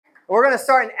We're going to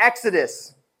start in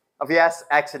Exodus. Yes,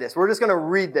 Exodus. We're just going to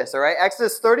read this, all right?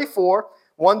 Exodus 34,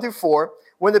 1 through 4.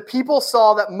 When the people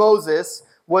saw that Moses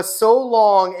was so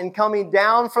long in coming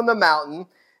down from the mountain,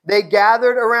 they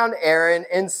gathered around Aaron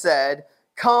and said,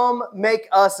 "Come, make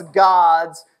us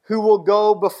gods who will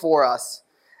go before us.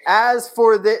 As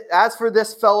for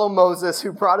this fellow Moses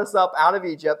who brought us up out of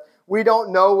Egypt, we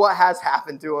don't know what has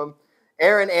happened to him."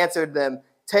 Aaron answered them,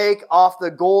 "Take off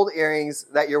the gold earrings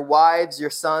that your wives, your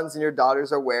sons, and your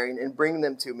daughters are wearing and bring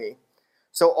them to me."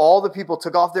 So all the people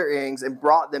took off their earrings and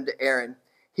brought them to Aaron.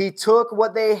 He took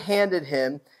what they handed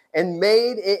him and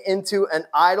made it into an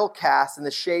idol cast in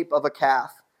the shape of a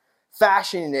calf,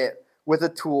 fashioning it with a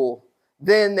tool.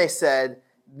 Then they said,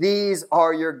 "These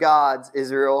are your gods,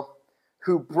 Israel,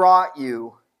 who brought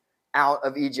you out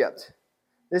of Egypt."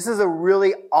 This is a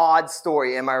really odd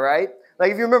story, am I right?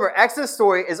 Like if you remember, Exodus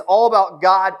story is all about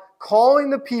God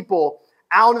calling the people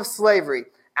out of slavery,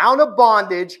 out of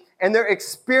bondage, and they're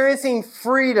experiencing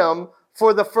freedom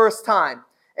for the first time.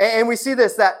 And we see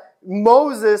this, that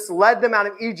Moses led them out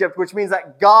of Egypt, which means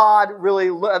that God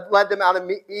really led them out of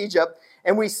Egypt.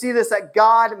 And we see this, that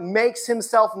God makes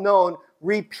himself known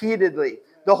repeatedly.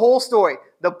 The whole story,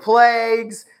 the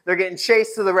plagues, they're getting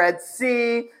chased to the Red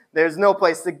Sea. There's no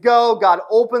place to go. God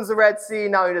opens the Red Sea.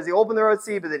 Not only does he open the Red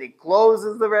Sea, but then he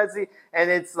closes the Red Sea.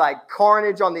 And it's like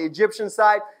carnage on the Egyptian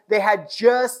side. They had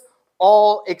just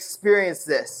all experienced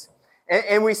this.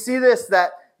 And we see this,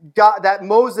 that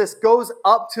Moses goes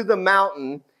up to the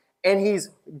mountain and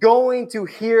he's going to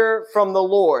hear from the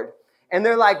Lord. And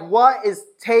they're like, "What is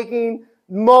taking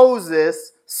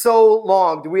Moses so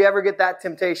long?" Do we ever get that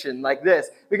temptation like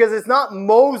this? Because it's not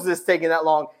Moses taking that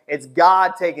long, it's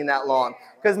God taking that long.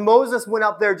 Because Moses went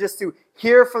up there just to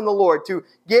hear from the Lord, to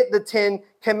get the 10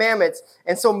 commandments.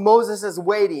 And so Moses is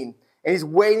waiting, and he's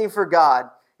waiting for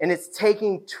God, and it's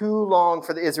taking too long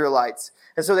for the Israelites.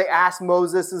 And so they asked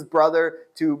Moses' brother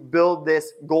to build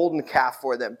this golden calf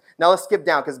for them. Now let's skip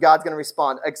down because God's going to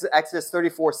respond. Exodus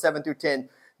 34, 7 through 10.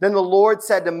 Then the Lord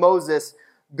said to Moses,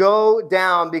 "Go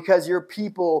down because your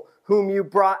people whom you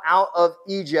brought out of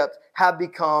Egypt have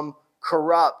become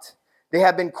corrupt. They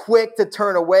have been quick to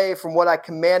turn away from what I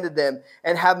commanded them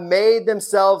and have made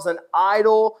themselves an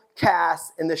idol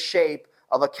cast in the shape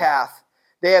of a calf.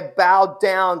 They have bowed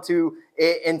down to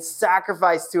it and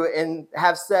sacrificed to it and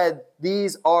have said,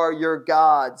 'These are your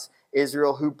gods,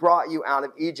 Israel, who brought you out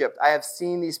of Egypt.' I have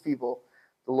seen these people,"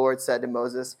 the Lord said to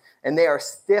Moses, "and they are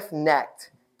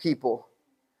stiff-necked people.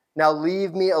 Now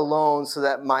leave me alone so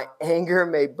that my anger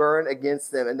may burn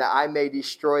against them and that I may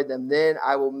destroy them. Then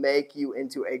I will make you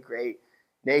into a great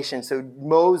nation." So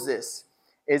Moses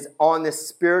is on this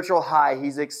spiritual high.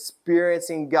 He's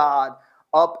experiencing God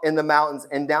up in the mountains.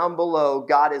 And down below,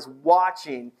 God is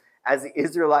watching as the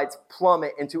Israelites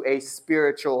plummet into a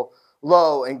spiritual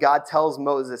low. And God tells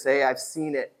Moses, "Hey, I've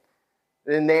seen it.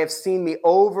 And they have seen me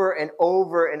over and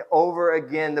over and over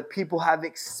again. The people have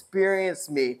experienced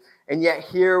me." And yet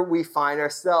here we find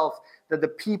ourselves that the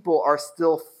people are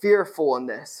still fearful in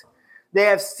this. They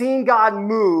have seen God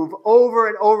move over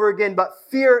and over again, but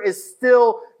fear is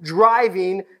still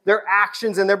driving their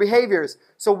actions and their behaviors.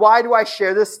 So why do I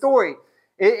share this story?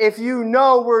 If you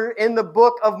know, we're in the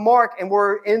book of Mark and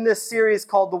we're in this series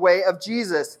called The Way of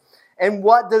Jesus. And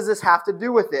what does this have to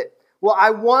do with it? Well,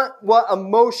 I want what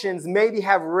emotions maybe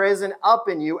have risen up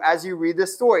in you as you read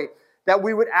this story, that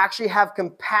we would actually have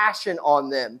compassion on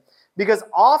them. Because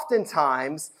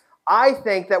oftentimes, I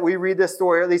think that we read this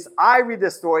story, or at least I read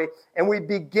this story, and we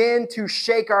begin to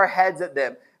shake our heads at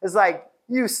them. It's like,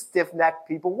 "You stiff-necked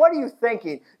people, what are you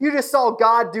thinking? You just saw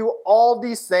God do all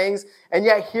these things, and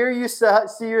yet here you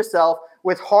see yourself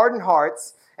with hardened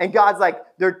hearts, and God's like,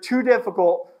 'They're too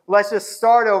difficult. Let's just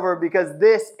start over because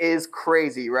this is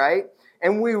crazy,' right?"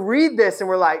 And we read this and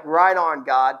we're like, "Right on,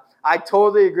 God. I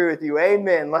totally agree with you.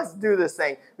 Amen. Let's do this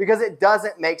thing." Because it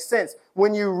doesn't make sense.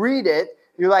 When you read it,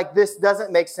 you're like, this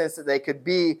doesn't make sense that they could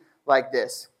be like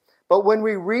this. But when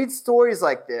we read stories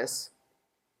like this,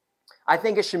 I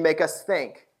think it should make us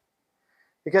think.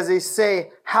 Because they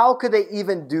say, how could they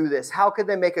even do this? How could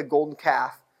they make a golden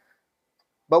calf?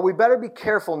 But we better be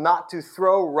careful not to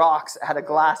throw rocks at a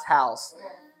glass house.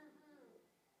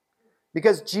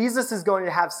 Because Jesus is going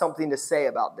to have something to say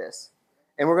about this.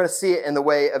 And we're going to see it in the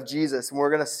way of Jesus. And we're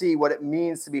going to see what it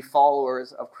means to be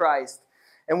followers of Christ.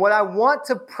 And what I want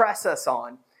to press us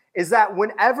on is that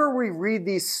whenever we read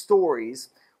these stories,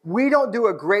 we don't do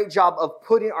a great job of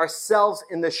putting ourselves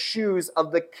in the shoes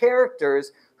of the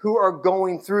characters who are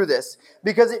going through this,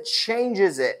 because it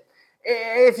changes it.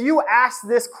 If you ask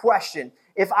this question,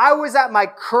 if I was at my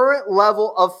current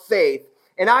level of faith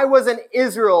and I was an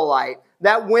Israelite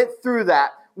that went through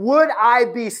that, would I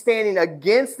be standing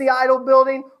against the idol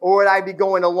building or would I be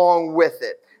going along with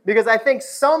it? Because I think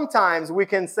sometimes we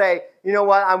can say, you know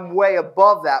what, I'm way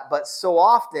above that. But so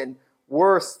often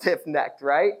we're stiff-necked,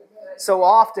 right? So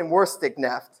often we're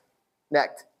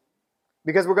stiff-necked.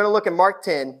 Because we're going to look at Mark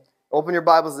 10. Open your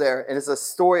Bibles there. And it's a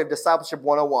story of Discipleship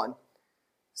 101.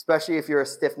 Especially if you're a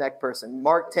stiff-necked person.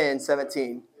 Mark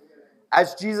 10:17.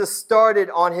 As Jesus started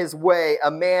on his way, a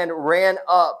man ran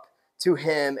up to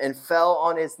him and fell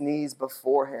on his knees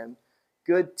before him.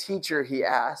 Good teacher, he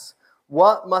asked,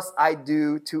 what must I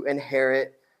do to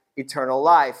inherit eternal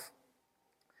life?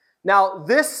 Now,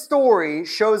 this story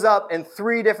shows up in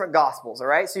 3 different gospels, all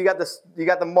right? So you got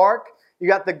the Mark, you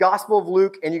got the Gospel of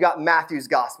Luke, and you got Matthew's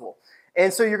gospel.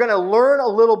 And so you're going to learn a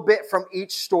little bit from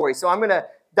each story. So I'm going to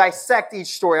dissect each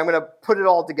story. I'm going to put it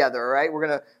all together, all right?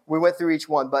 We went through each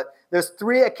one, but there's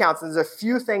 3 accounts, and there's a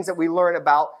few things that we learn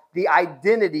about the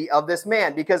identity of this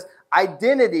man, because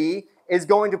identity is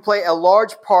going to play a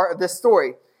large part of this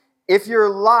story. If your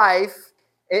life,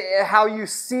 how you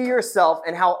see yourself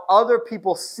and how other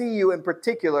people see you in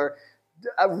particular,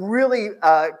 really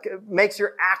makes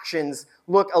your actions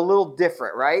look a little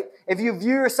different, right? If you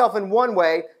view yourself in one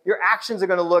way, your actions are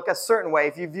going to look a certain way.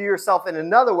 If you view yourself in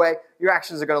another way, your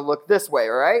actions are going to look this way,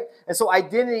 all right? And so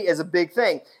identity is a big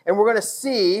thing. And we're going to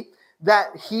see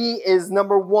that he is,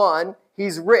 number 1,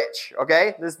 he's rich,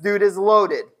 okay? This dude is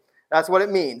loaded. That's what it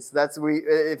means.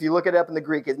 If you look it up in the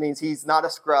Greek, it means he's not a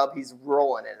scrub, he's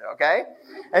rolling in it, okay?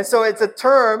 And so it's a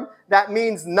term that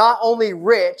means not only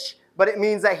rich, but it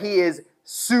means that he is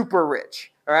super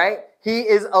rich, all right? He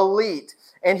is elite.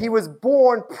 And he was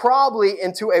born probably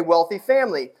into a wealthy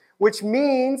family, which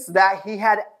means that he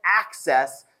had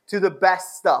access to the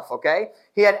best stuff, okay?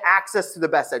 He had access to the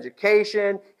best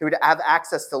education. He would have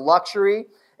access to luxury.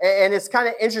 And it's kind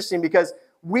of interesting because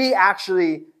we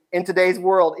actually, in today's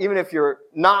world, even if you're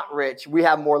not rich, we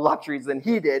have more luxuries than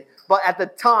he did. But at the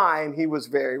time, he was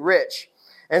very rich.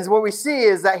 And so what we see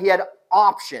is that he had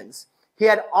options. He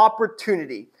had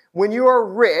opportunity. When you are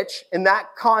rich in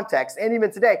that context, and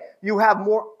even today, you have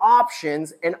more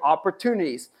options and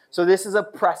opportunities. So this is a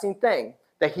pressing thing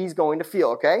that he's going to feel,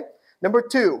 okay? Number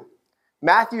 2,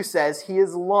 Matthew says he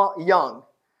is young.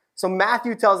 So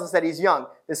Matthew tells us that he's young.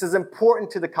 This is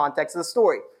important to the context of the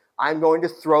story. I'm going to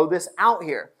throw this out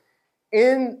here.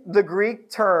 In the Greek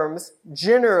terms,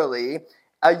 generally,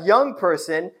 a young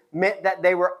person meant that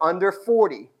they were under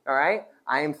 40, all right?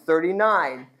 I am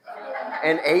 39.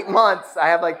 In 8 months, I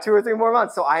have like 2 or 3 more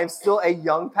months, so I am still a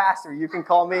young pastor. You can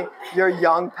call me your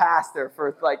young pastor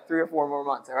for like 3 or 4 more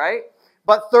months, all right?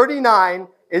 But 39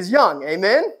 is young,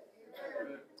 amen?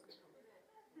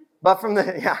 But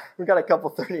we got a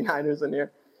couple 39ers in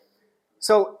here.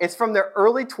 So it's from their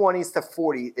early 20s to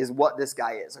 40 is what this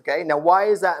guy is, okay? Now, why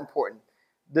is that important?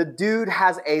 The dude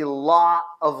has a lot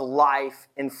of life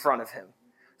in front of him.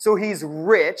 So he's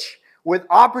rich with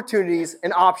opportunities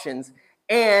and options,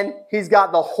 and he's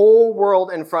got the whole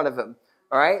world in front of him,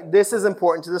 all right? This is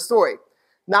important to the story.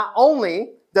 Not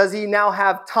only does he now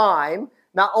have time,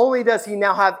 not only does he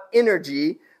now have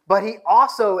energy, but he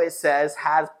also, it says,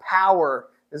 has power.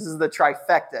 This is the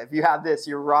trifecta. If you have this,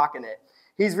 you're rocking it.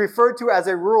 He's referred to as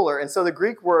a ruler, and so the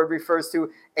Greek word refers to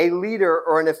a leader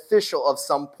or an official of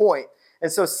some point.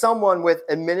 And so someone with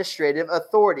administrative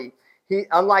authority. He's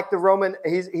unlikely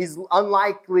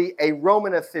a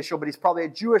Roman official, but he's probably a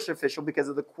Jewish official because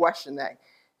of the question that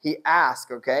he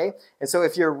asked, okay? And so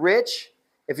if you're rich,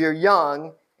 if you're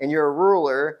young, and you're a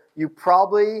ruler, you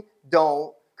probably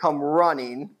don't come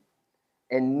running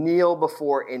and kneel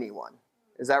before anyone.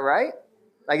 Is that right?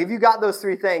 Like if you got those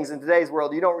 3 things in today's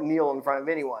world, you don't kneel in front of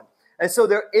anyone. And so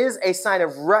there is a sign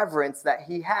of reverence that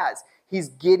he has. He's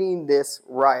getting this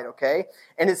right, okay?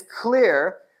 And it's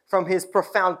clear from his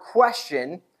profound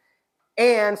question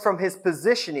and from his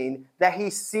positioning that he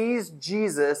sees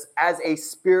Jesus as a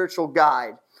spiritual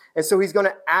guide. And so he's going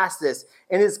to ask this.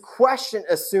 And his question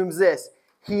assumes this: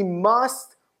 he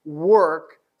must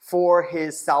work for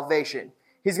his salvation.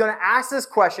 He's going to ask this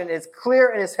question. It's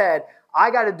clear in his head, I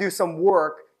got to do some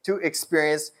work to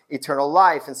experience eternal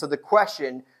life. And so the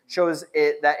question shows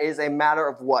it that is a matter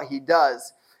of what he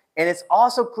does. And it's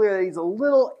also clear that he's a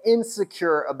little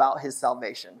insecure about his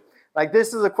salvation. Like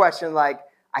this is a question like,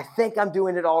 I think I'm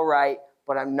doing it all right,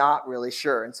 but I'm not really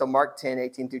sure. And so Mark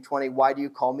 10:18-20, why do you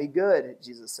call me good?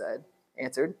 Jesus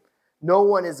answered, no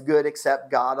one is good except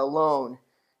God alone.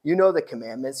 You know the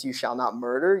commandments. You shall not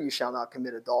murder. You shall not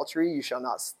commit adultery. You shall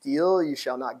not steal. You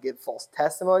shall not give false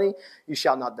testimony. You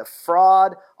shall not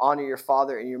defraud. Honor your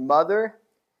father and your mother.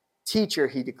 Teacher,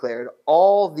 he declared,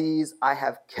 all these I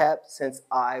have kept since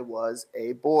I was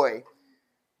a boy.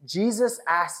 Jesus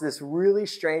asks this really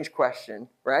strange question,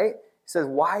 right? He says,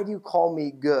 why do you call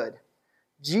me good?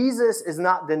 Jesus is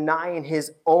not denying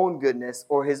his own goodness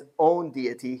or his own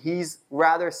deity. He's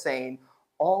rather saying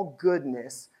all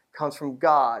goodness comes from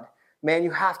God. Man,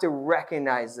 you have to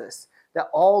recognize this, that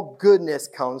all goodness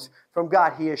comes from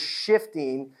God. He is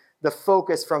shifting the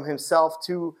focus from himself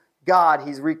to God.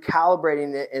 He's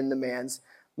recalibrating it in the man's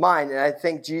mind. And I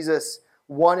think Jesus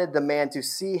wanted the man to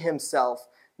see himself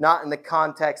not in the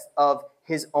context of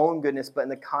his own goodness, but in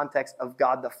the context of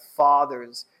God the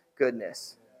Father's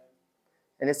goodness.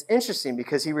 And it's interesting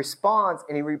because he responds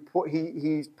and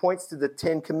he points to the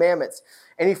 10 commandments.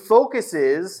 And he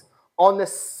focuses on the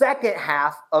second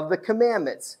half of the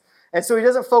commandments. And so he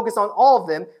doesn't focus on all of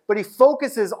them, but he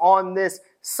focuses on this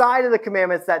side of the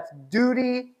commandments that's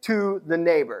duty to the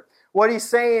neighbor. What he's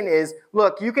saying is,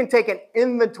 look, you can take an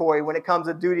inventory when it comes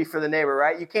to duty for the neighbor,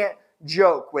 right? You can't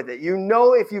joke with it. You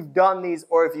know if you've done these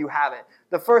or if you haven't.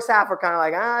 The first half are kind of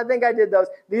like, I think I did those.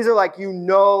 These are like, you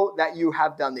know that you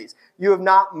have done these. You have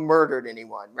not murdered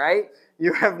anyone, right?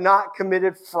 You have not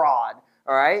committed fraud,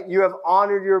 all right? You have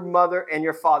honored your mother and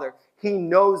your father. He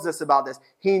knows this about this.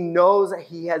 He knows that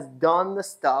he has done the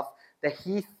stuff that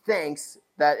he thinks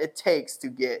that it takes to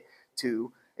get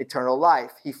to eternal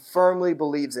life. He firmly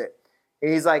believes it.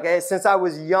 And he's like, hey, since I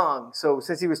was young, so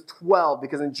since he was 12,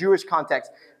 because in Jewish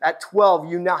context, at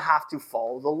 12, you now have to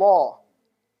follow the law.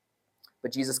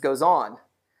 But Jesus goes on,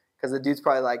 because the dude's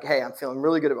probably like, hey, I'm feeling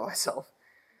really good about myself.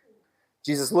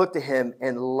 Jesus looked at him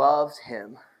and loved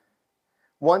him.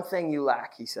 One thing you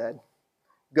lack, he said.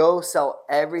 Go sell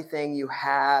everything you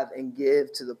have and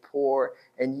give to the poor,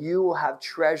 and you will have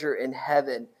treasure in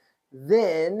heaven.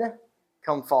 Then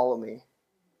come follow me.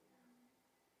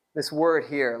 This word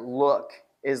here, look,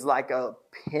 is like a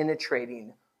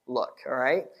penetrating look, all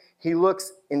right? He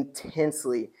looks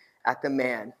intensely at the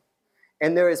man.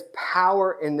 And there is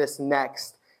power in this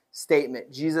next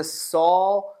statement. Jesus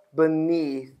saw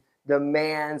beneath the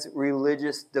man's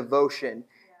religious devotion,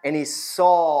 and he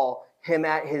saw him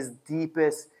at his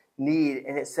deepest need,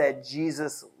 and it said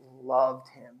Jesus loved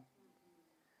him.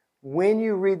 When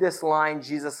you read this line,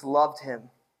 Jesus loved him,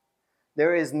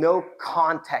 there is no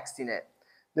context in it.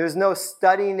 There's no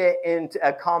studying it into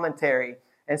a commentary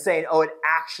and saying, oh, it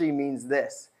actually means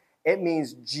this. It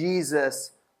means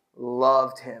Jesus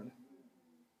loved him.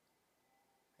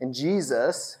 And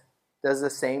Jesus does the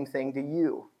same thing to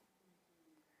you.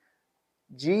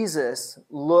 Jesus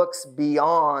looks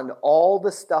beyond all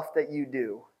the stuff that you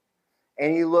do,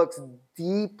 and he looks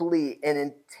deeply and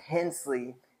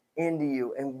intensely into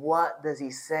you. And what does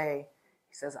he say?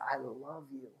 He says, I love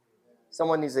you.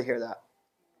 Someone needs to hear that.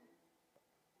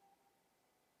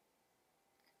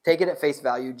 Take it at face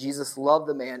value. Jesus loved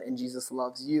the man, and Jesus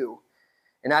loves you.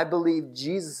 And I believe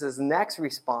Jesus' next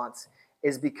response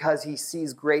is because he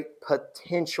sees great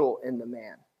potential in the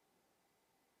man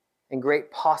and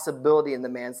great possibility in the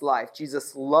man's life.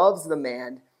 Jesus loves the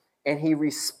man, and he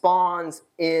responds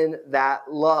in that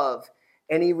love.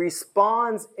 And he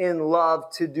responds in love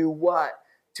to do what?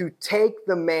 To take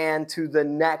the man to the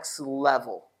next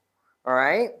level. All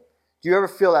right? Do you ever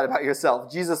feel that about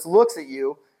yourself? Jesus looks at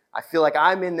you. I feel like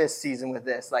I'm in this season with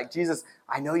this. Like, Jesus,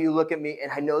 I know you look at me,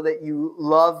 and I know that you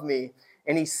love me.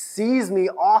 And he sees me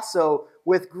also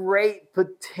with great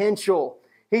potential.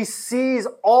 He sees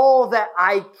all that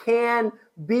I can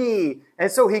be.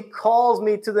 And so he calls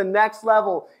me to the next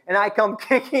level. And I come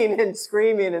kicking and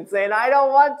screaming and saying, I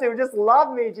don't want to. Just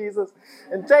love me, Jesus.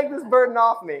 And take this burden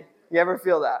off me. You ever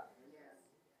feel that?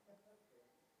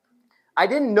 I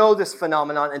didn't know this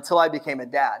phenomenon until I became a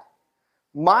dad.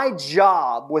 My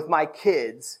job with my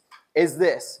kids is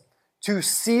this, to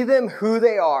see them who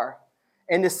they are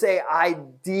and to say, I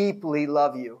deeply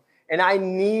love you. And I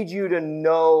need you to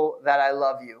know that I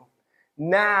love you.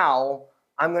 Now,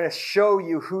 I'm going to show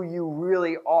you who you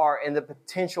really are and the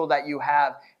potential that you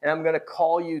have. And I'm going to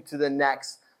call you to the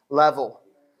next level.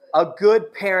 A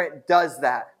good parent does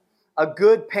that. A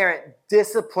good parent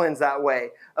disciplines that way.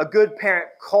 A good parent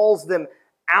calls them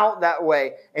out that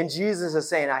way. And Jesus is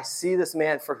saying, I see this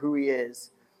man for who he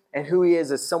is. And who he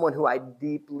is someone who I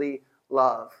deeply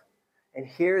love. And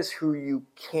here's who you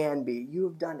can be. You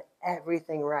have done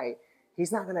everything right.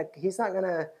 He's not gonna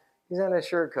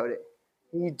sugarcoat it.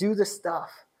 You do the stuff.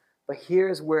 But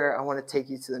here's where I want to take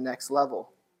you to the next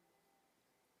level.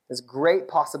 There's great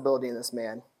possibility in this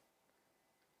man.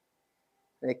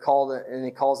 And he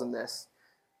calls him this.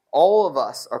 All of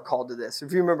us are called to this.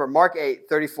 If you remember, Mark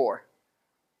 8:34.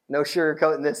 No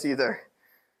sugarcoating this either.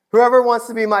 Whoever wants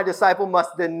to be my disciple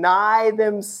must deny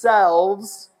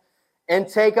themselves and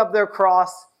take up their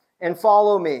cross and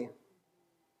follow me.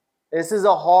 This is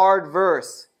a hard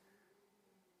verse.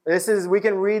 We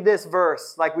can read this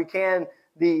verse like we can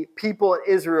the people in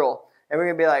Israel, and we're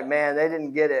going to be like, man, they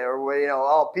didn't get it.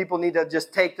 Or, people need to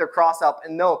just take their cross up.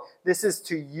 And no, this is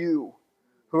to you.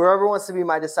 Whoever wants to be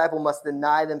my disciple must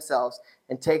deny themselves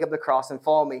and take up the cross and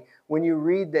follow me. When you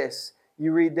read this,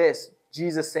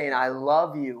 Jesus saying, I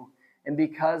love you. And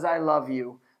because I love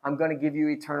you, I'm going to give you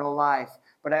eternal life.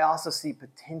 But I also see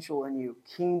potential in you,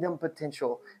 kingdom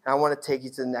potential. And I want to take you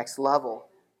to the next level.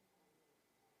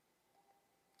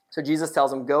 So Jesus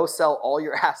tells him, go sell all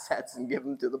your assets and give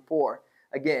them to the poor.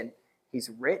 Again, he's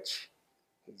rich,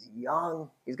 he's young,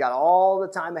 he's got all the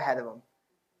time ahead of him,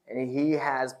 and he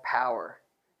has power.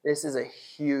 This is a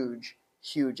huge,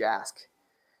 huge ask.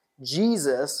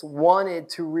 Jesus wanted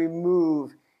to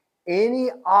remove any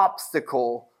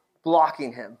obstacle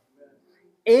blocking him.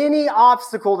 Any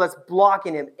obstacle that's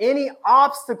blocking him, any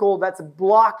obstacle that's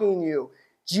blocking you,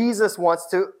 Jesus wants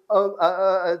to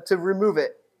remove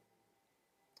it.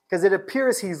 Because it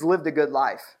appears he's lived a good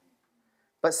life.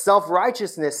 But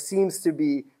self-righteousness seems to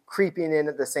be creeping in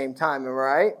at the same time,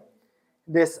 right?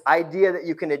 This idea that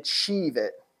you can achieve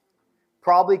it,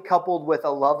 probably coupled with a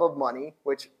love of money,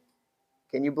 which,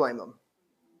 can you blame him?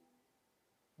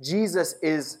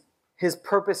 His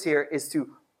purpose here is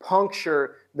to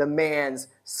puncture the man's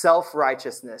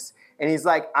self-righteousness. And he's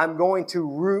like, I'm going to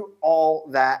root all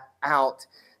that out.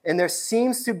 And there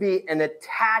seems to be an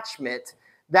attachment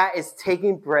that is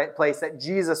taking place that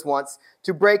Jesus wants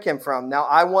to break him from. Now,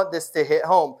 I want this to hit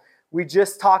home. We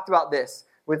just talked about this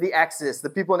with the Exodus, the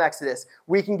people in Exodus.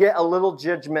 We can get a little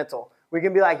judgmental. We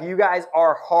can be like, you guys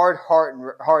are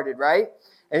hard-hearted, right?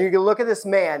 And you can look at this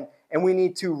man, and we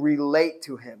need to relate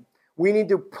to him. We need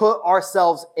to put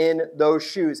ourselves in those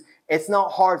shoes. It's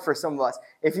not hard for some of us.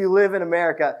 If you live in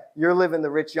America, you're living the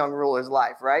rich young ruler's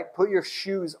life, right? Put your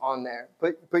shoes on there.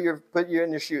 Put you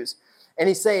in your shoes. And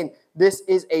he's saying, this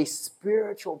is a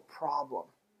spiritual problem.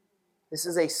 This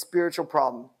is a spiritual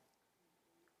problem.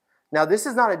 Now, this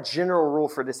is not a general rule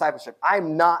for discipleship.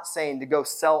 I'm not saying to go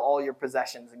sell all your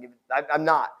possessions and give it. I'm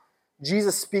not.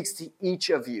 Jesus speaks to each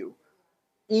of you,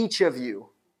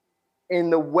 in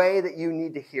the way that you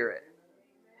need to hear it.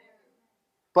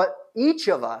 But each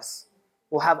of us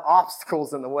will have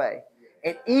obstacles in the way.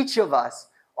 And each of us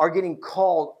are getting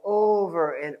called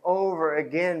over and over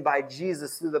again by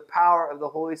Jesus through the power of the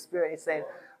Holy Spirit. He's saying,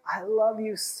 I love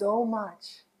you so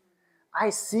much. I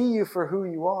see you for who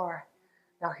you are.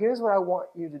 Now, here's what I want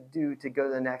you to do to go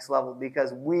to the next level,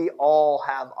 because we all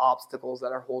have obstacles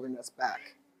that are holding us back.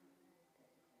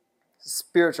 It's a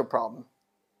spiritual problem.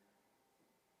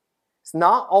 It's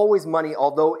not always money,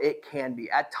 although it can be.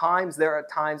 There are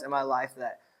times in my life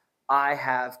that I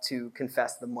have to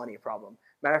confess the money problem.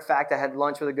 Matter of fact, I had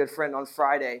lunch with a good friend on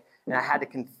Friday, and I had to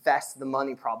confess the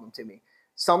money problem to me.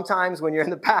 Sometimes when you're in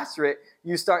the pastorate,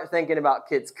 you start thinking about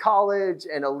kids' college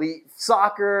and elite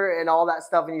soccer and all that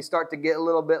stuff, and you start to get a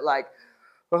little bit like,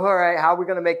 all right, how are we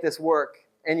going to make this work?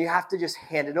 And you have to just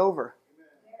hand it over.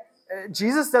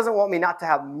 Jesus doesn't want me not to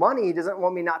have money. He doesn't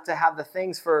want me not to have the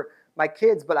things for my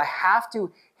kids, but I have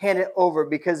to hand it over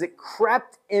because it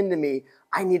crept into me.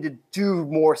 I need to do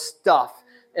more stuff,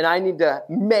 and I need to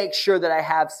make sure that I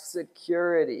have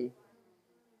security.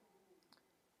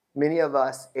 Many of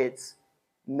us, it's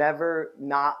never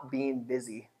not being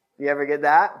busy. You ever get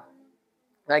that?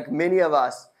 Like many of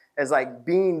us, it's like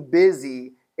being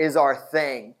busy is our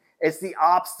thing. It's the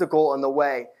obstacle in the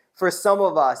way. For some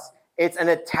of us, it's an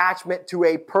attachment to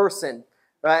a person.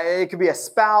 Right? It could be a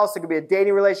spouse, it could be a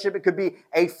dating relationship, it could be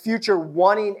a future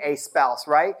wanting a spouse,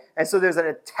 right? And so there's an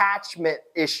attachment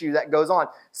issue that goes on.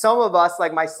 Some of us,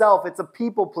 like myself, it's a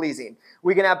people-pleasing.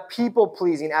 We can have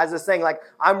people-pleasing as a thing, like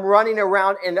I'm running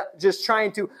around and just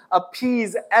trying to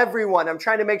appease everyone. I'm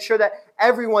trying to make sure that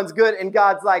everyone's good, and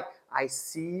God's like, I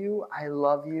see you, I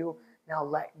love you, now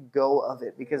let go of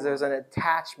it, because there's an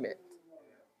attachment.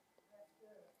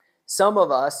 Some of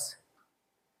us,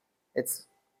 it's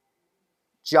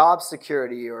job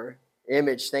security or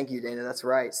image. Thank you, Dana. That's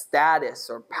right. Status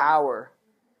or power.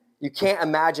 You can't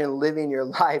imagine living your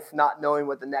life not knowing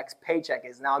what the next paycheck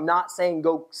is. Now, I'm not saying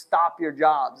go stop your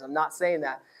jobs. I'm not saying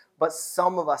that. But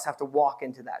some of us have to walk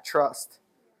into that trust.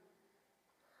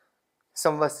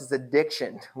 Some of us is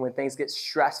addiction. When things get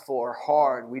stressful or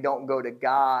hard, we don't go to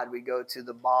God. We go to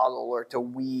the bottle or to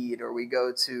weed, or we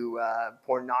go to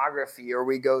pornography, or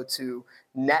we go to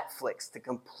Netflix to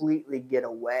completely get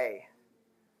away.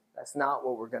 That's not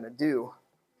what we're going to do.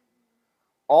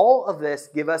 All of this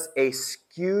give us a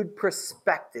skewed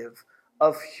perspective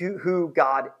of who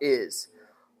God is.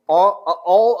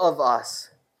 All of us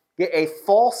get a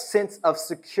false sense of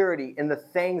security in the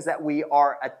things that we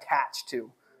are attached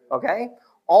to. Okay?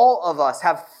 all of us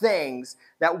have things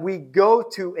that we go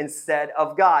to instead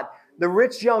of God. The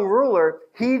rich young ruler,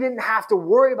 he didn't have to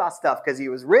worry about stuff because he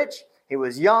was rich, he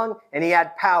was young, and he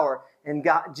had power. And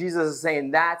God, Jesus is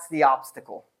saying that's the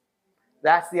obstacle.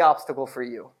 That's the obstacle for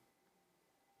you.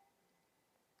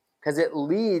 Because it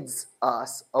leads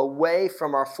us away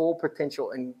from our full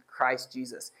potential in Christ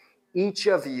Jesus. Each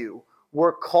of you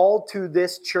were called to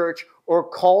this church or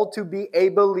called to be a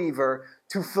believer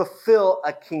to fulfill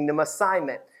a kingdom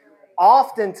assignment.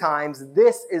 Oftentimes,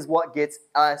 this is what gets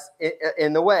us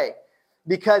in the way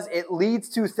because it leads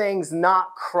to things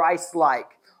not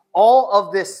Christ-like. All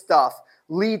of this stuff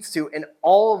leads to, and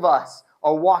all of us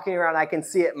are walking around, I can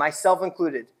see it, myself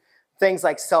included, things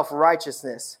like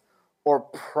self-righteousness, or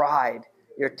pride.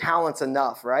 Your talent's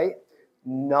enough, right?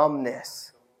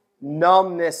 Numbness.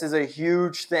 Numbness is a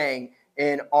huge thing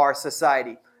in our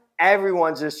society.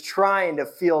 Everyone's just trying to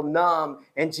feel numb.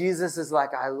 And Jesus is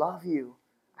like, I love you.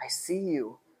 I see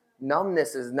you.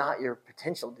 Numbness is not your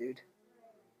potential, dude.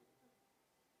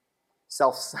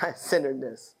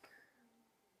 Self-centeredness.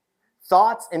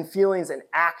 Thoughts and feelings and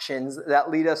actions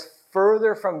that lead us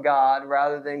further from God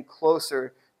rather than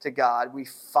closer to God. We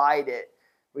fight it.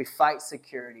 We fight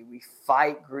security. We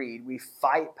fight greed. We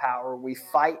fight power. We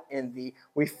fight envy.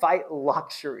 We fight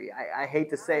luxury. I hate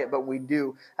to say it, but we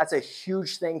do. That's a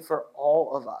huge thing for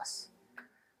all of us.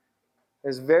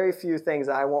 There's very few things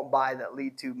I won't buy that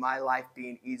lead to my life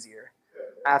being easier.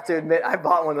 I have to admit, I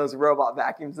bought one of those robot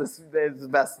vacuums. This is the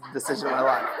best decision of my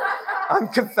life. I'm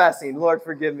confessing. Lord,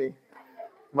 forgive me.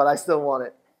 But I still want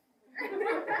it.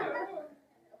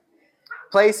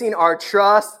 Placing our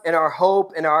trust and our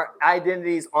hope and our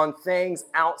identities on things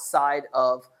outside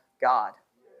of God.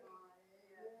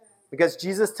 Because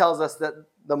Jesus tells us that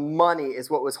the money is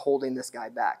what was holding this guy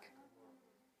back.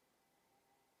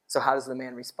 So how does the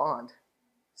man respond?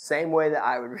 Same way that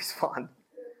I would respond.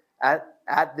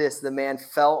 At this, the man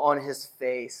fell on his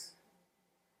face.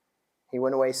 He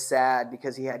went away sad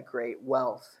because he had great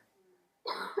wealth.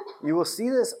 You will see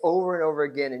this over and over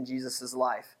again in Jesus'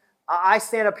 life. I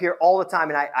stand up here all the time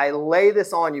and I lay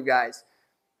this on you guys.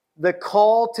 The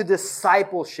call to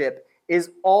discipleship is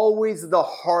always the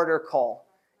harder call.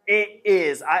 It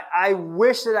is. I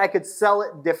wish that I could sell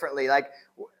it differently. Like,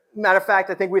 matter of fact,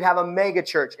 I think we'd have a mega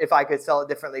church if I could sell it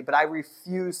differently, but I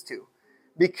refuse to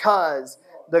because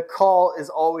the call is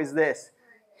always this.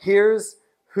 Here's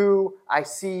who I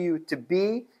see you to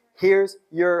be. Here's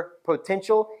your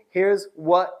potential. Here's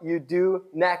what you do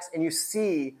next. And you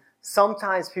see,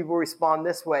 sometimes people respond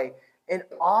this way. And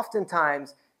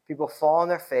oftentimes, people fall on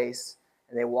their face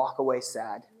and they walk away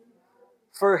sad.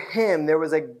 For him, there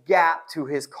was a gap to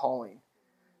his calling.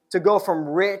 To go from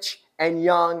rich and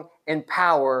young and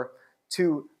power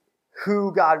to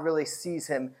who God really sees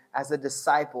him as a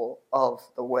disciple of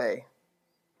the way.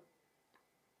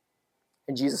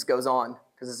 And Jesus goes on,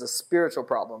 because it's a spiritual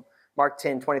problem. Mark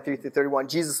 10, 23 through 31.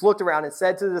 Jesus looked around and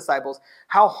said to the disciples,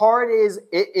 how hard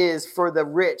it is for the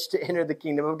rich to enter the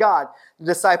kingdom of God. The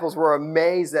disciples were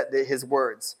amazed at his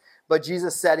words. But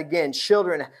Jesus said again,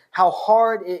 children, how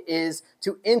hard it is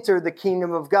to enter the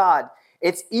kingdom of God.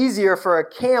 It's easier for a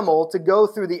camel to go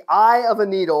through the eye of a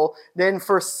needle than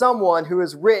for someone who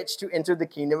is rich to enter the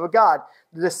kingdom of God.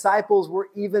 The disciples were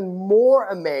even more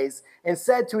amazed and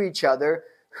said to each other,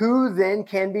 who then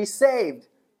can be saved?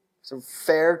 Some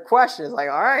fair questions, like,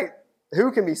 all right,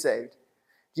 who can be saved?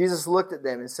 Jesus looked at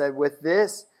them and said, with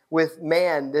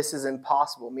man, this is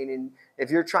impossible. Meaning, if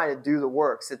you're trying to do the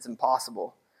works, it's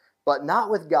impossible. But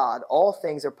not with God. All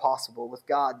things are possible with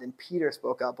God. Then Peter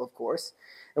spoke up, of course.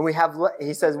 And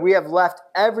he says, we have left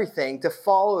everything to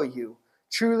follow you.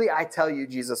 Truly, I tell you,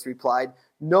 Jesus replied,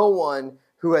 no one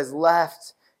who has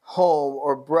left home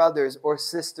or brothers or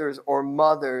sisters or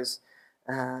mothers,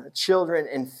 children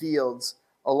and fields,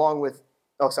 or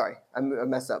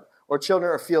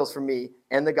children or fields for me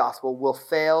and the gospel will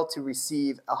fail to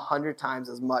receive 100 times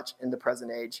as much in the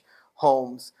present age.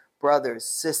 Homes, brothers,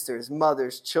 sisters,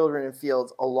 mothers, children and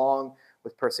fields, along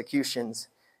with persecutions,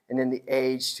 and in the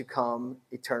age to come,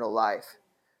 eternal life.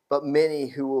 But many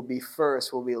who will be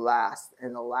first will be last,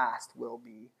 and the last will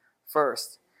be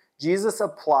first. Jesus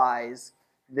applies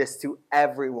this to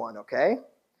everyone, okay?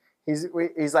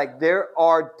 He's like, there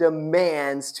are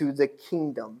demands to the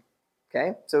kingdom.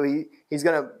 Okay? So he's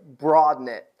going to broaden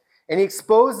it. And he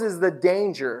exposes the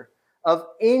danger of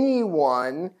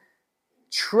anyone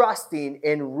trusting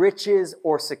in riches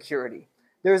or security.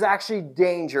 There's actually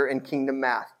danger in kingdom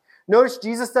math. Notice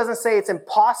Jesus doesn't say it's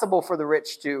impossible for the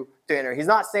rich to enter. He's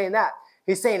not saying that.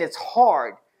 He's saying it's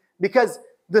hard because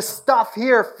the stuff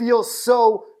here feels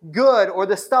so good, or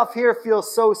the stuff here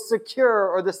feels so secure,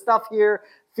 or the stuff here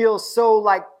feels so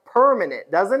like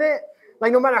permanent, doesn't it?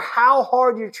 Like no matter how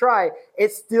hard you try,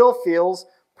 it still feels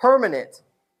permanent.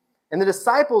 And the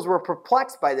disciples were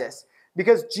perplexed by this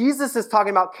because Jesus is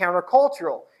talking about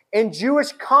countercultural. In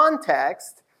Jewish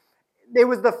context, it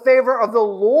was the favor of the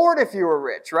Lord if you were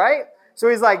rich, right? So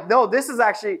he's like, no, this is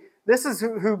the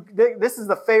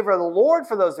favor of the Lord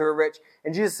for those who are rich.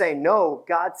 And Jesus is saying, no,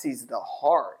 God sees the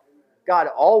heart. God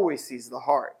always sees the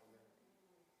heart.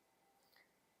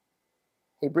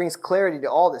 He brings clarity to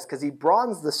all this because he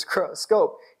broadens the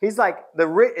scope. He's like,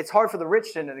 it's hard for the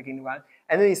rich to enter the kingdom of God.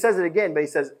 And then he says it again, but he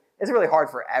says, it's really hard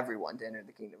for everyone to enter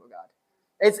the kingdom of God.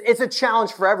 It's a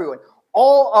challenge for everyone.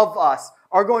 All of us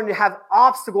are going to have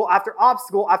obstacle after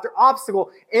obstacle after obstacle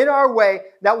in our way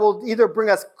that will either bring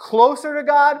us closer to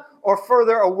God or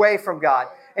further away from God.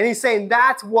 And he's saying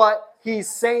that's what he's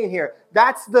saying here.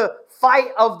 That's the fight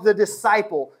of the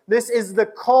disciple. This is the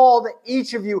call that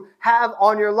each of you have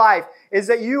on your life, is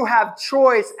that you have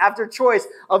choice after choice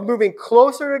of moving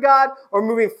closer to God or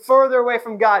moving further away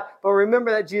from God. But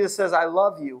remember that Jesus says, I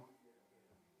love you.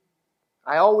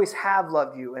 I always have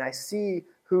loved you, and I see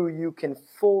who you can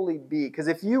fully be. Because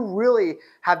if you really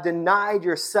have denied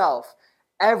yourself,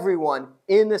 everyone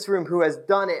in this room who has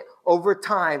done it over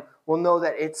time will know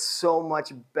that it's so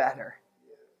much better.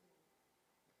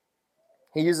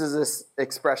 He uses this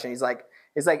expression. He's like,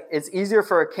 it's easier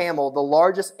for a camel, the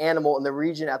largest animal in the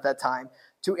region at that time,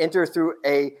 to enter through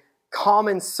a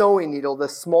common sewing needle, the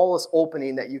smallest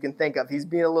opening that you can think of. He's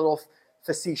being a little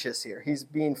facetious here. He's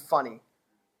being funny.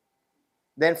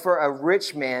 Than for a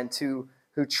rich man who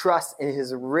trusts in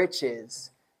his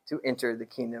riches to enter the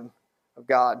kingdom of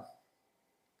God.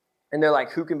 And they're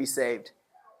like, who can be saved?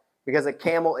 Because a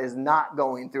camel is not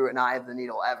going through an eye of the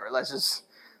needle ever.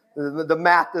 The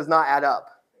math does not add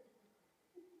up.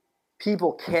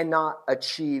 People cannot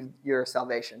achieve your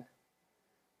salvation.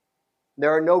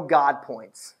 There are no God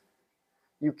points.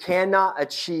 You cannot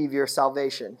achieve your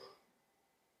salvation.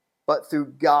 But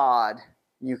through God,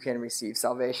 you can receive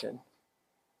salvation.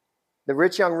 The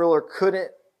rich young ruler couldn't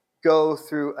go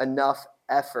through enough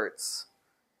efforts,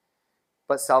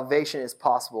 but salvation is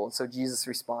possible. And so Jesus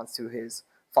responds to his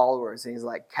followers, and he's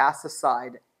like, cast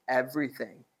aside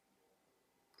everything.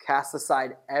 Cast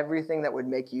aside everything that would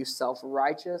make you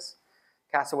self-righteous.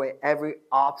 Cast away every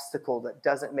obstacle that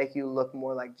doesn't make you look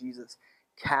more like Jesus.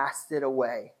 Cast it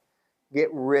away. Get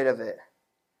rid of it.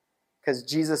 Because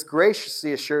Jesus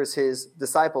graciously assures his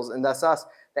disciples, and thus us,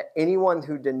 that anyone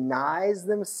who denies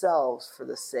themselves for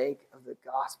the sake of the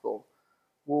gospel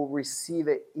will receive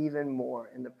it even more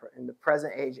in the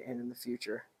present age and in the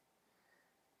future.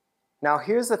 Now,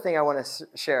 here's the thing I want to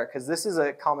share, because this is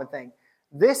a common thing.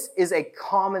 This is a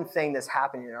common thing that's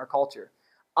happening in our culture.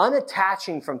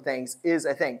 Unattaching from things is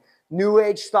a thing. New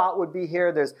Age thought would be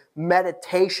here. There's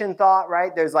meditation thought,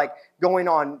 right? There's like going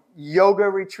on yoga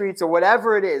retreats or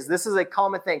whatever it is. This is a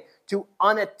common thing, to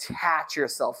unattach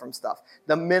yourself from stuff.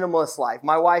 The minimalist life.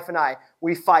 My wife and I,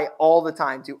 we fight all the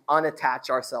time to unattach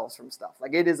ourselves from stuff.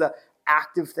 Like it is an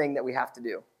active thing that we have to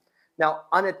do. Now,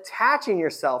 unattaching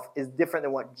yourself is different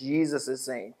than what Jesus is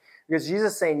saying. Because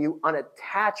Jesus is saying you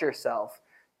unattach yourself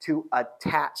to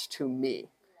attach to me.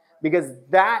 Because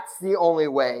that's the only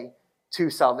way to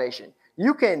salvation.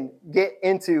 You can get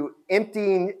into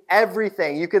emptying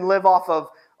everything. You can live off of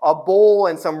a bowl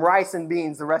and some rice and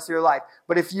beans the rest of your life.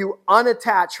 But if you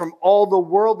unattach from all the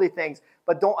worldly things,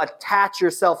 but don't attach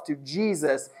yourself to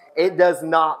Jesus, it does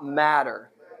not matter.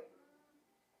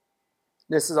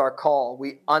 This is our call.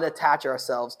 We unattach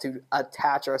ourselves to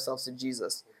attach ourselves to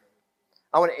Jesus.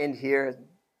 I want to end here.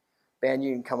 Ben,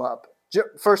 you can come up.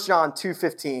 1 John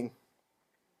 2:15.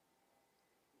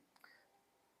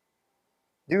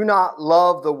 Do not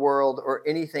love the world or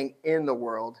anything in the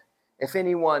world. If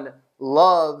anyone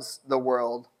loves the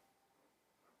world,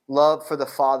 love for the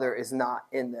Father is not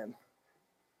in them.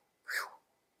 Whew.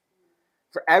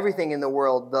 For everything in the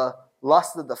world, the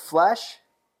lust of the flesh,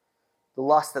 the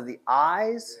lust of the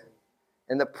eyes,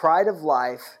 and the pride of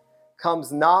life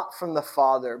comes not from the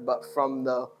Father, but from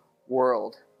the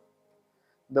world.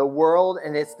 The world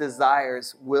and its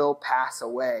desires will pass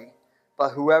away.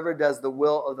 But whoever does the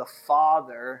will of the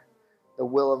Father, the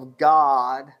will of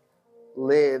God,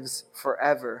 lives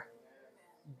forever.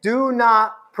 Do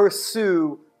not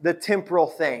pursue the temporal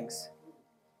things.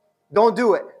 Don't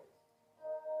do it.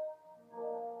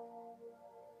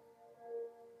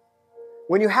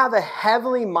 When you have a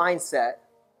heavenly mindset,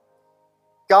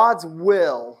 God's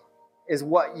will is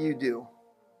what you do.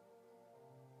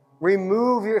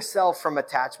 Remove yourself from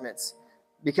attachments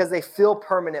because they feel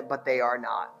permanent, but they are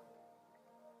not.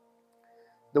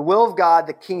 The will of God,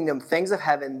 the kingdom, things of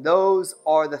heaven, those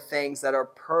are the things that are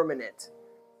permanent.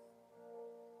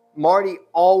 Marty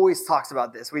always talks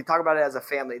about this. We talk about it as a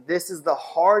family. This is the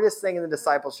hardest thing in the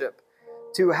discipleship,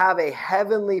 to have a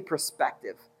heavenly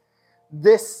perspective.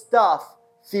 This stuff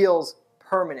feels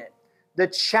permanent. The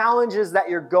challenges that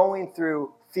you're going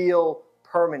through feel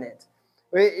permanent.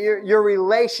 Your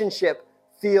relationship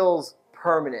feels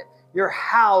permanent. Your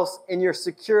house and your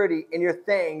security and your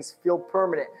things feel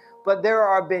permanent. But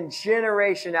there have been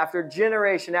generation after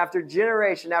generation after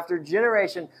generation after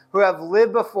generation who have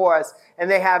lived before us, and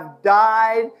they have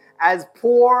died as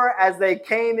poor as they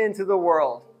came into the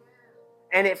world.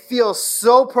 And it feels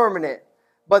so permanent.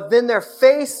 But then they're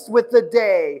faced with the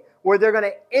day where they're going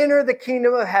to enter the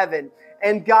kingdom of heaven.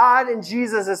 And God and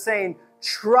Jesus is saying,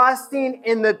 trusting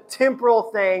in the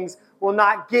temporal things will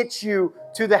not get you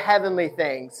to the heavenly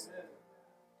things.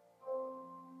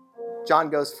 John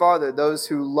goes farther. Those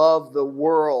who love the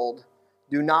world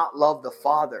do not love the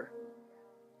Father.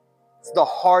 It's the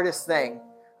hardest thing.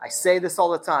 I say this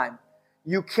all the time.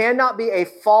 You cannot be a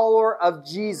follower of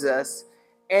Jesus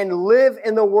and live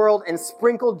in the world and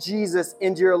sprinkle Jesus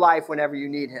into your life whenever you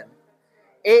need him.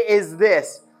 It is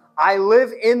this. I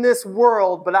live in this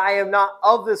world, but I am not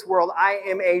of this world. I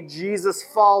am a Jesus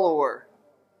follower.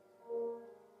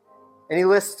 And he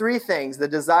lists three things: the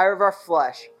desire of our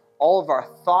flesh, all of our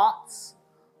thoughts,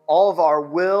 all of our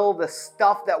will, the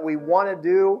stuff that we want to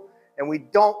do and we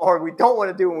don't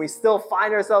want to do and we still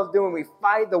find ourselves doing. We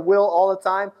fight the will all the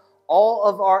time. All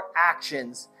of our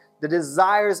actions, the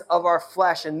desires of our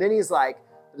flesh. And then he's like,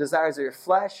 the desires of your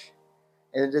flesh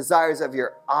and the desires of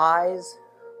your eyes,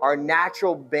 our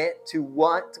natural bent to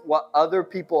want what other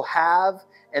people have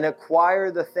and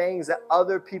acquire the things that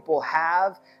other people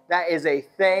have. That is a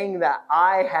thing that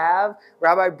I have.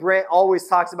 Rabbi Brent always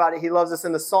talks about it. He loves this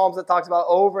in the Psalms that talks about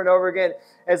over and over again.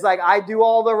 It's like, I do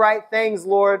all the right things,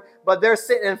 Lord, but they're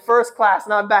sitting in first class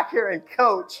and I'm back here in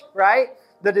coach, right?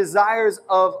 The desires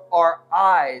of our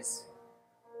eyes.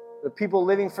 The people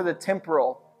living for the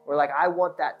temporal. We're like, I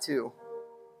want that too.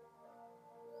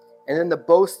 And then the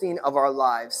boasting of our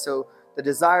lives. So the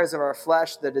desires of our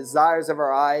flesh, the desires of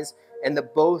our eyes, and the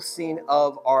boasting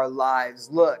of our lives.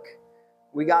 Look,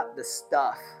 we got the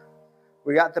stuff.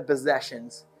 We got the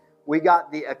possessions. We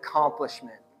got the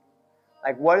accomplishment.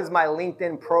 Like, what does my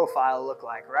LinkedIn profile look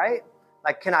like, right?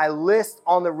 Like, can I list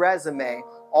on the resume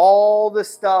all the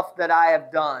stuff that I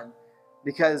have done?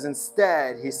 Because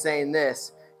instead, he's saying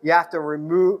this: you have to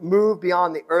move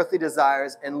beyond the earthly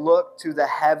desires and look to the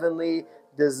heavenly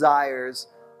desires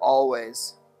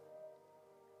always.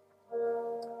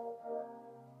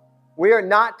 We are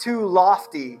not too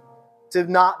lofty to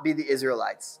not be the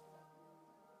Israelites.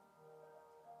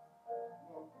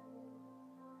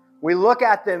 We look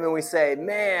at them and we say,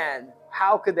 man,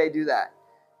 how could they do that?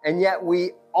 And yet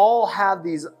we all have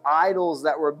these idols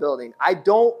that we're building. I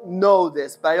don't know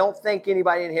this, but I don't think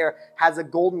anybody in here has a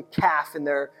golden calf in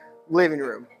their living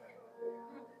room.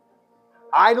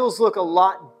 Idols look a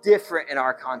lot different in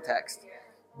our context,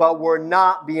 but we're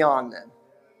not beyond them.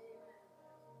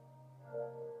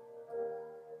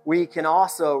 We can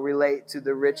also relate to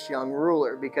the rich young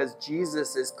ruler because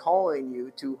Jesus is calling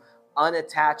you to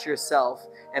unattach yourself.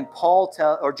 And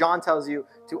John tells you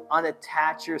to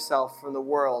unattach yourself from the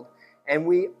world. And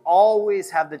we always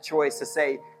have the choice to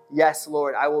say, yes,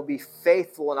 Lord, I will be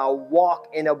faithful and I'll walk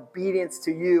in obedience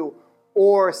to you.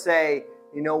 Or say,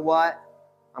 you know what?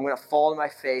 I'm going to fall to my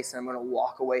face and I'm going to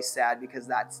walk away sad because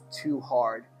that's too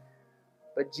hard.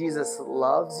 But Jesus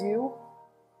loves you.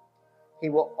 He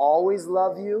will always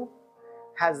love you.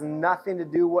 Has nothing to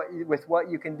do with what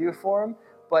you can do for him.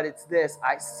 But it's this: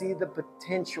 I see the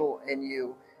potential in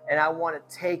you and I want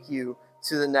to take you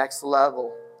to the next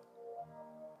level.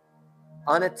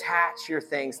 Unattach your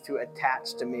things to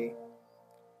attach to me.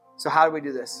 So how do we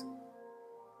do this?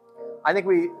 I think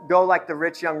we go like the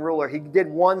rich young ruler. He did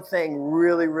one thing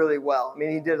really, really well. I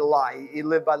mean, he did a lot. He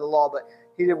lived by the law, but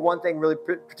he did one thing really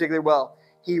particularly well.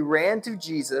 He ran to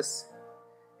Jesus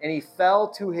and he fell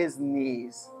to his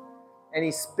knees and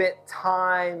he spent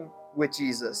time with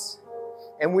Jesus.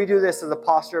 And we do this as a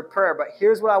posture of prayer. But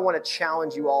here's what I want to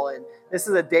challenge you all in. This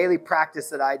is a daily practice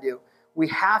that I do. We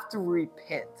have to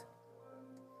repent.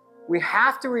 We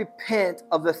have to repent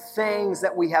of the things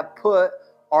that we have put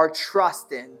our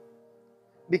trust in.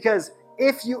 Because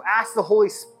if you ask the Holy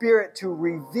Spirit to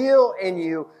reveal in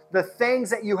you the things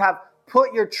that you have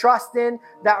put your trust in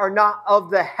that are not of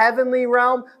the heavenly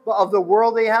realm, but of the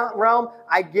worldly realm,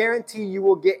 I guarantee you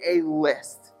will get a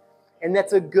list. And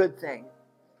that's a good thing.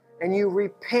 And you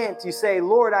repent. You say,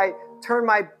 Lord, I turn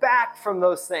my back from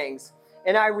those things.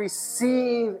 And I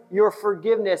receive your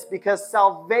forgiveness because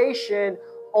salvation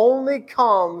only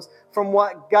comes from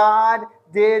what God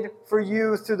did for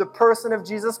you through the person of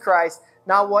Jesus Christ,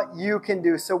 not what you can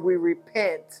do. So we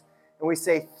repent and we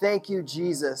say, thank you,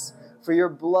 Jesus, for your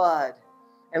blood.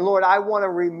 And Lord, I want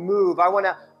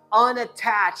to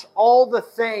unattach all the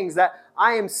things that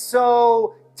I am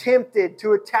so tempted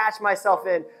to attach myself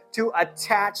in, to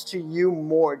attach to you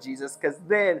more, Jesus, because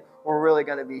then we're really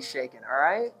going to be shaken, all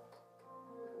right?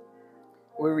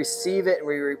 We receive it and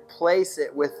we replace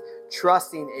it with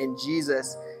trusting in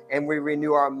Jesus, and we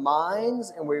renew our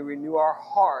minds and we renew our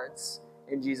hearts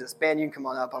in Jesus. Ben, you can come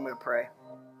on up. I'm going to pray.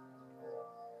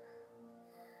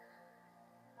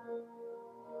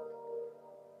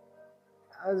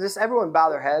 Just everyone bow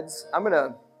their heads. I'd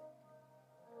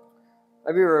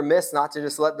be remiss not to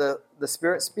just let the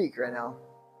Spirit speak right now.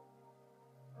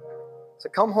 So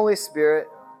come, Holy Spirit.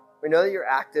 We know that you're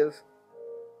active.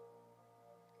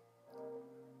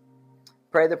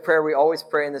 Pray the prayer we always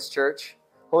pray in this church.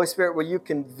 Holy Spirit, will you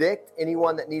convict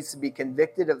anyone that needs to be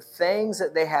convicted of things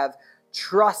that they have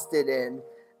trusted in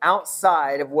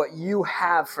outside of what you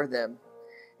have for them?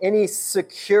 Any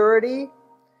security,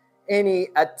 any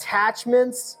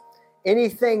attachments,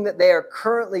 anything that they are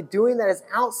currently doing that is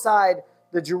outside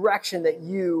the direction that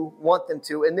you want them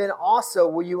to. And then also,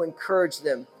 will you encourage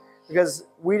them? Because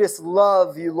we just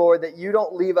love you, Lord, that you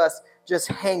don't leave us just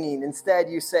hanging. Instead,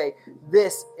 you say,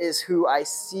 this is who I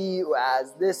see you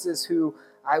as. This is who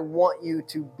I want you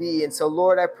to be. And so,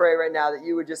 Lord, I pray right now that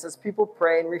you would just, as people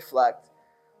pray and reflect,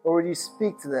 Lord, would you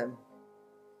speak to them?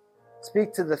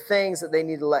 Speak to the things that they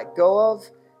need to let go of,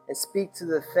 and speak to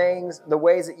the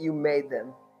ways that you made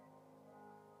them.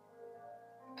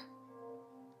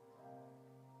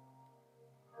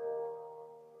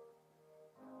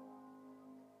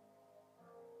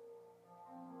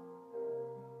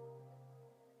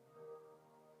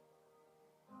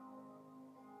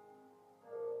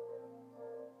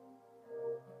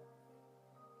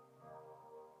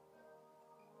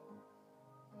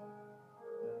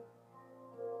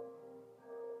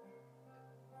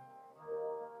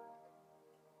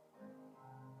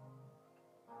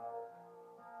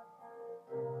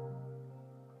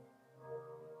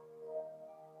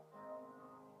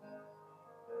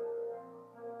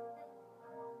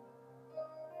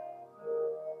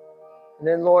 And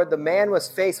then, Lord, the man was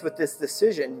faced with this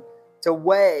decision to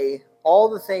weigh all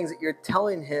the things that you're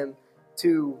telling him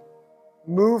to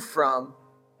move from,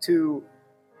 to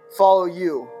follow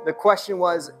you. The question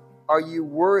was, are you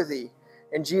worthy?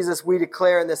 And Jesus, we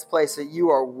declare in this place that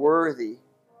you are worthy.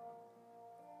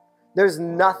 There's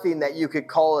nothing that you could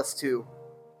call us to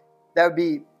that would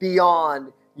be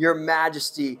beyond your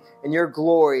majesty and your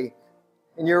glory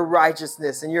and your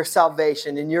righteousness and your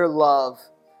salvation and your love.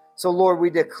 So, Lord, we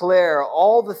declare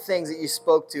all the things that you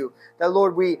spoke to, that,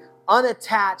 Lord, we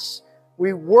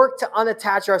work to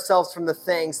unattach ourselves from the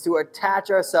things, to attach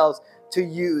ourselves to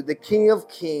you, the King of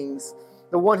Kings,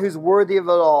 the one who's worthy of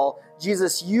it all.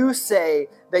 Jesus, you say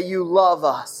that you love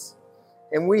us,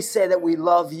 and we say that we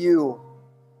love you.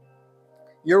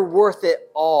 You're worth it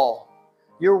all.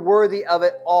 You're worthy of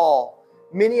it all.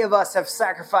 Many of us have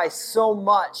sacrificed so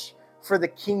much for the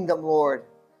kingdom, Lord.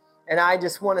 And I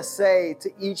just want to say to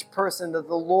each person that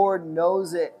the Lord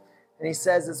knows it, and he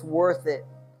says it's worth it.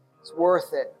 It's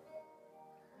worth it.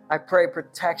 I pray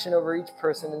protection over each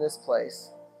person in this place,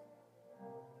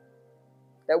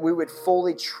 that we would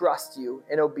fully trust you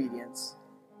in obedience.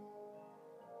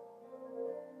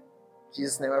 In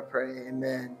Jesus' name I pray,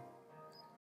 amen.